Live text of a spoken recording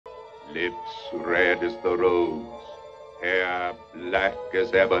Lips red as the rose, hair black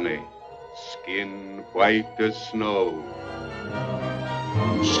as ebony, skin white as snow.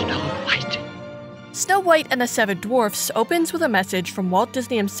 Snow White. Snow White and the Seven Dwarfs opens with a message from Walt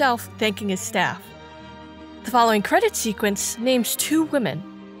Disney himself thanking his staff. The following credit sequence names two women,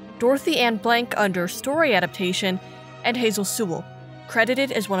 Dorothy Ann Blank under story adaptation, and Hazel Sewell,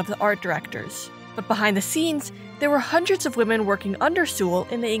 credited as one of the art directors. But behind the scenes, there were hundreds of women working under Sewell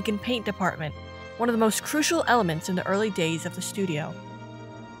in the ink and paint department, one of the most crucial elements in the early days of the studio.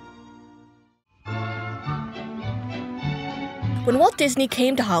 When Walt Disney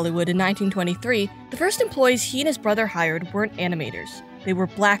came to Hollywood in 1923, the first employees he and his brother hired weren't animators. They were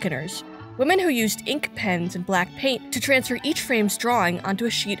blackeners, women who used ink pens and black paint to transfer each frame's drawing onto a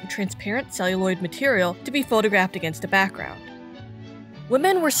sheet of transparent celluloid material to be photographed against a background.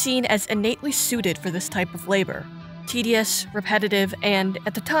 Women were seen as innately suited for this type of labor, tedious, repetitive, and,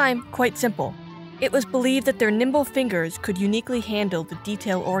 at the time, quite simple. It was believed that their nimble fingers could uniquely handle the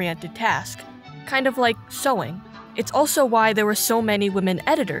detail-oriented task, kind of like sewing. It's also why there were so many women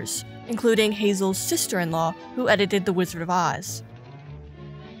editors, including Hazel's sister-in-law, who edited The Wizard of Oz.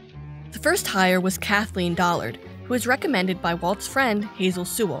 The first hire was Kathleen Dollard, who was recommended by Walt's friend Hazel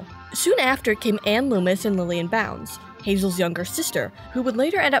Sewell. Soon after came Ann Loomis and Lillian Bounds, Hazel's younger sister, who would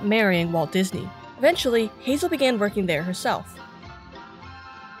later end up marrying Walt Disney. Eventually, Hazel began working there herself.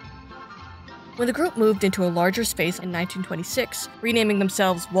 When the group moved into a larger space in 1926, renaming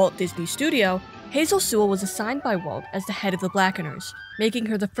themselves Walt Disney Studio, Hazel Sewell was assigned by Walt as the head of the Blackeners, making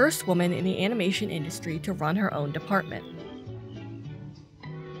her the first woman in the animation industry to run her own department.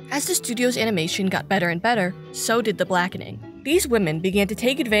 As the studio's animation got better and better, so did the blackening. These women began to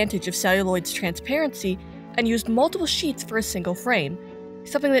take advantage of celluloid's transparency and used multiple sheets for a single frame,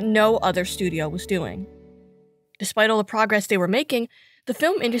 something that no other studio was doing. Despite all the progress they were making, the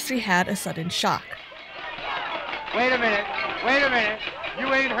film industry had a sudden shock. Wait a minute,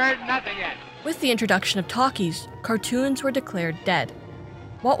 you ain't heard nothing yet. With the introduction of talkies, cartoons were declared dead.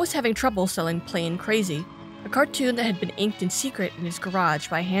 Walt was having trouble selling Plain Crazy, a cartoon that had been inked in secret in his garage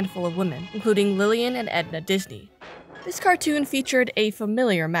by a handful of women, including Lillian and Edna Disney. This cartoon featured a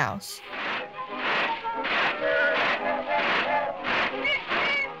familiar mouse.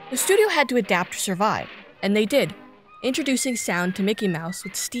 The studio had to adapt to survive, and they did, introducing sound to Mickey Mouse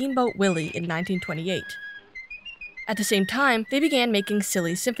with Steamboat Willie in 1928. At the same time, they began making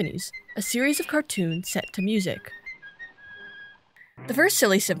Silly Symphonies, a series of cartoons set to music. The first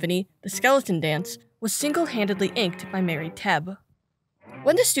Silly Symphony, The Skeleton Dance, was single-handedly inked by Mary Tebb.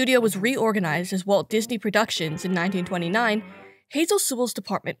 When the studio was reorganized as Walt Disney Productions in 1929, Hazel Sewell's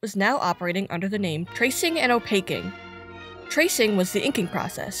department was now operating under the name Tracing and Opaquing. Tracing was the inking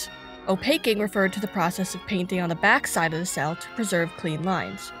process. Opaquing referred to the process of painting on the back side of the cell to preserve clean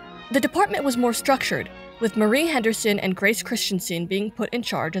lines. The department was more structured, with Marie Henderson and Grace Christensen being put in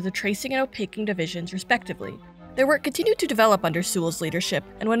charge of the tracing and opaquing divisions respectively. Their work continued to develop under Sewell's leadership,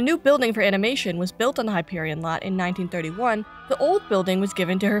 and when a new building for animation was built on the Hyperion lot in 1931, the old building was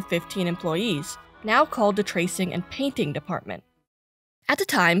given to her 15 employees, now called the Tracing and Painting Department. At the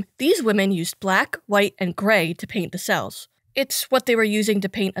time, these women used black, white, and gray to paint the cells. It's what they were using to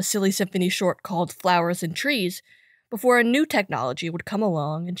paint a Silly Symphony short called Flowers and Trees, before a new technology would come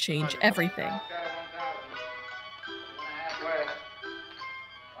along and change everything.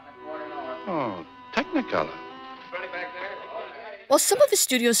 Oh, Technicolor. While some of the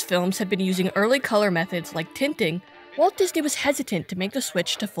studio's films had been using early color methods like tinting, Walt Disney was hesitant to make the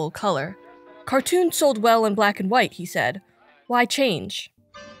switch to full color. Cartoons sold well in black and white, he said. Why change?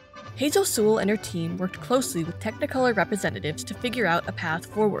 Hazel Sewell and her team worked closely with Technicolor representatives to figure out a path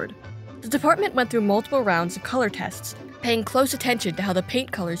forward. The department went through multiple rounds of color tests, paying close attention to how the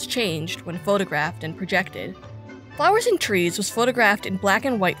paint colors changed when photographed and projected. Flowers and Trees was photographed in black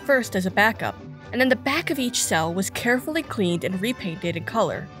and white first as a backup, and then the back of each cell was carefully cleaned and repainted in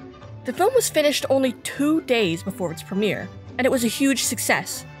color. The film was finished only 2 days before its premiere, and it was a huge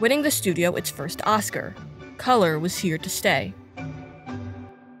success, winning the studio its first Oscar. Color was here to stay.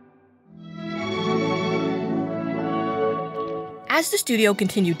 As the studio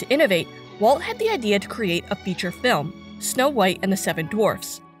continued to innovate, Walt had the idea to create a feature film, Snow White and the Seven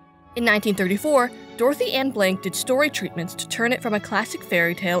Dwarfs. In 1934, Dorothy Ann Blank did story treatments to turn it from a classic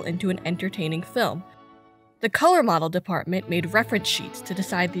fairy tale into an entertaining film. The color model department made reference sheets to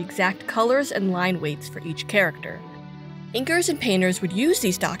decide the exact colors and line weights for each character. Inkers and painters would use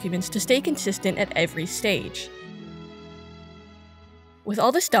these documents to stay consistent at every stage. With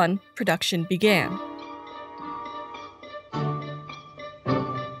all this done, production began.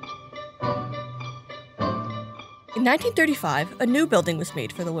 In In 1935, a new building was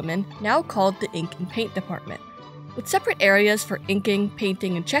made for the women, now called the Ink and Paint Department. With separate areas for inking,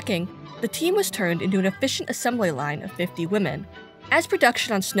 painting, and checking, the team was turned into an efficient assembly line of 50 women. As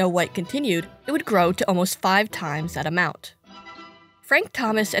production on Snow White continued, it would grow to almost 5 times that amount. Frank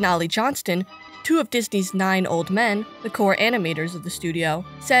Thomas and Ollie Johnston, 2 of Disney's 9 old men, the core animators of the studio,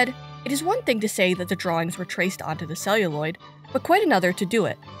 said, "It is one thing to say that the drawings were traced onto the celluloid, but quite another to do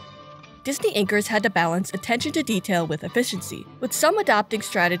it." Disney inkers had to balance attention to detail with efficiency, with some adopting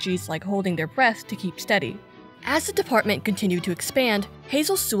strategies like holding their breath to keep steady. As the department continued to expand,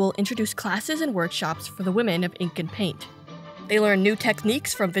 Hazel Sewell introduced classes and workshops for the women of ink and paint. They learned new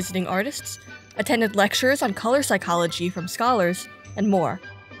techniques from visiting artists, attended lectures on color psychology from scholars, and more.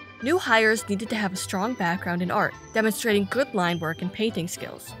 New hires needed to have a strong background in art, demonstrating good line work and painting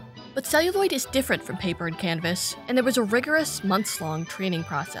skills. But celluloid is different from paper and canvas, and there was a rigorous, months-long training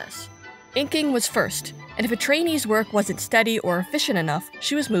process. Inking was first, and if a trainee's work wasn't steady or efficient enough,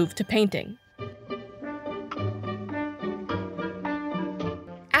 she was moved to painting.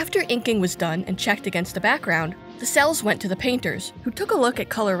 After inking was done and checked against the background, the cells went to the painters, who took a look at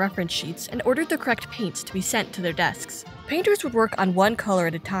color reference sheets and ordered the correct paints to be sent to their desks. Painters would work on one color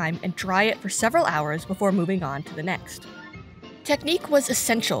at a time and dry it for several hours before moving on to the next. Technique was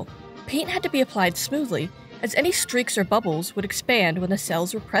essential. Paint had to be applied smoothly, as any streaks or bubbles would expand when the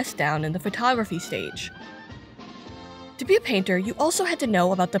cells were pressed down in the photography stage. To be a painter, you also had to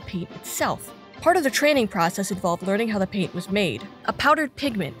know about the paint itself. Part of the training process involved learning how the paint was made. A powdered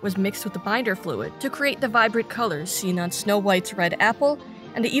pigment was mixed with the binder fluid to create the vibrant colors seen on Snow White's red apple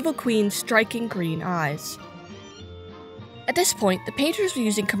and the Evil Queen's striking green eyes. At this point, the painters were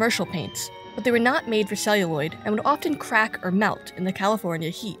using commercial paints, but they were not made for celluloid and would often crack or melt in the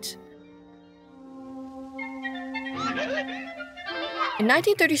California heat. In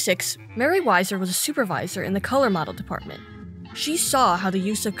 1936, Mary Weiser was a supervisor in the color model department. She saw how the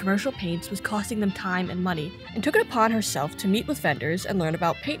use of commercial paints was costing them time and money, and took it upon herself to meet with vendors and learn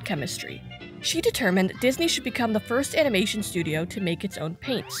about paint chemistry. She determined that Disney should become the first animation studio to make its own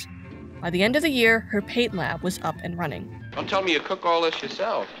paints. By the end of the year, her paint lab was up and running. Don't tell me you cook all this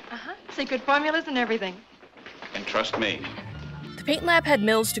yourself. Secret formulas and everything. And trust me. The paint lab had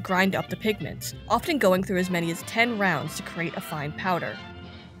mills to grind up the pigments, often going through as many as 10 rounds to create a fine powder.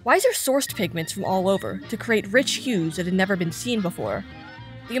 Weiser sourced pigments from all over to create rich hues that had never been seen before.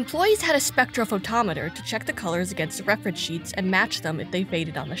 The employees had a spectrophotometer to check the colors against the reference sheets and match them if they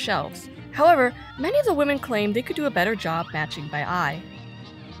faded on the shelves. However, many of the women claimed they could do a better job matching by eye.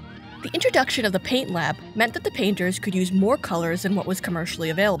 The introduction of the paint lab meant that the painters could use more colors than what was commercially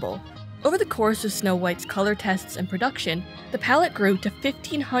available. Over the course of Snow White's color tests and production, the palette grew to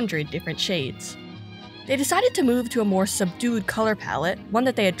 1,500 different shades. They decided to move to a more subdued color palette, one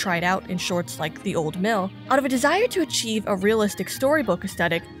that they had tried out in shorts like The Old Mill, out of a desire to achieve a realistic storybook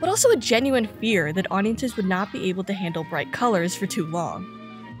aesthetic, but also a genuine fear that audiences would not be able to handle bright colors for too long.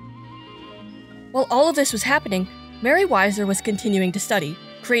 While all of this was happening, Mary Weiser was continuing to study,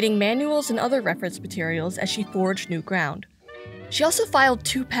 creating manuals and other reference materials as she forged new ground. She also filed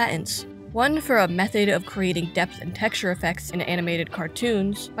 2 patents, one for a method of creating depth and texture effects in animated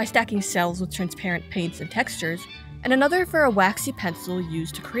cartoons by stacking cells with transparent paints and textures, and another for a waxy pencil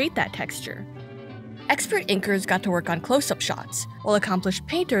used to create that texture. Expert inkers got to work on close-up shots, while accomplished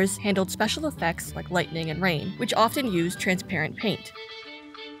painters handled special effects like lightning and rain, which often used transparent paint.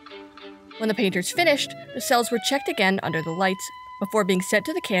 When the painters finished, the cells were checked again under the lights before being sent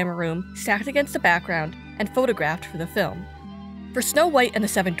to the camera room, stacked against the background, and photographed for the film. For Snow White and the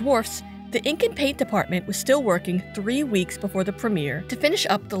Seven Dwarfs, the ink and paint department was still working 3 weeks before the premiere to finish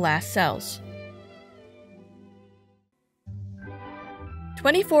up the last cells.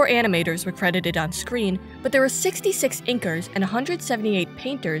 24 animators were credited on screen, but there were 66 inkers and 178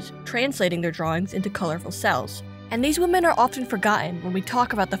 painters translating their drawings into colorful cells. And these women are often forgotten when we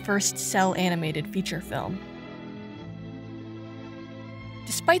talk about the first cel-animated feature film.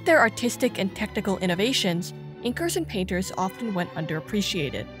 Despite their artistic and technical innovations, inkers and painters often went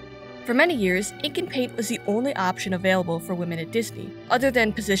underappreciated. For many years, ink and paint was the only option available for women at Disney, other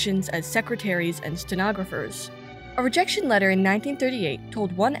than positions as secretaries and stenographers. A rejection letter in 1938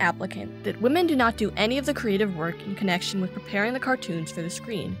 told one applicant that women do not do any of the creative work in connection with preparing the cartoons for the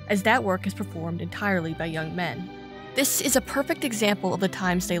screen, as that work is performed entirely by young men. This is a perfect example of the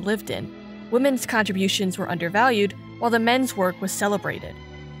times they lived in. Women's contributions were undervalued, while the men's work was celebrated.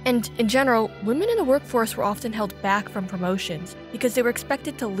 And in general, women in the workforce were often held back from promotions because they were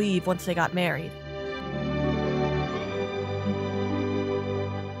expected to leave once they got married.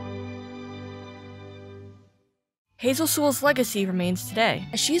 Hazel Sewell's legacy remains today,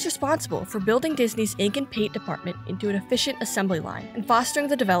 as she is responsible for building Disney's ink and paint department into an efficient assembly line and fostering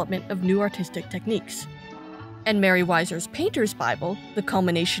the development of new artistic techniques. And Mary Weiser's Painter's Bible, the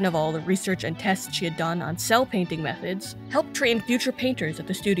culmination of all the research and tests she had done on cell painting methods, helped train future painters at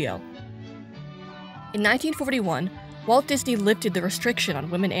the studio. In 1941, Walt Disney lifted the restriction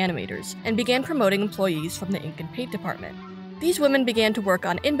on women animators and began promoting employees from the ink and paint department. These women began to work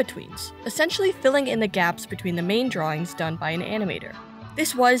on in-betweens, essentially filling in the gaps between the main drawings done by an animator.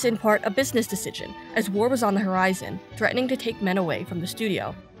 This was, in part, a business decision, as war was on the horizon, threatening to take men away from the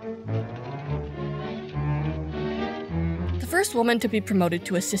studio. The first woman to be promoted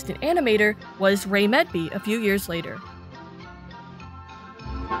to assistant animator was Ray Medby a few years later.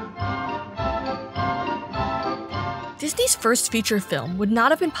 Disney's first feature film would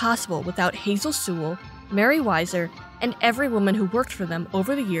not have been possible without Hazel Sewell, Mary Weiser, and every woman who worked for them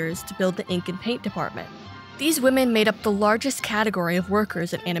over the years to build the ink and paint department. These women made up the largest category of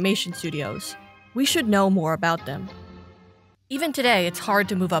workers at animation studios. We should know more about them. Even today, it's hard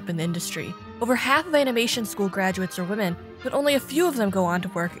to move up in the industry. Over half of animation school graduates are women, but only a few of them go on to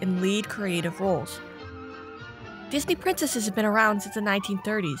work in lead creative roles. Disney princesses have been around since the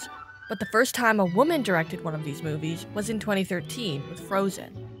 1930s, but the first time a woman directed one of these movies was in 2013 with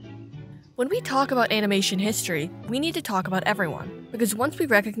Frozen. When we talk about animation history, we need to talk about everyone, because once we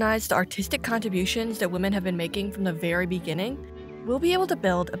recognize the artistic contributions that women have been making from the very beginning, we'll be able to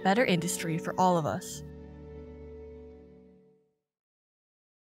build a better industry for all of us.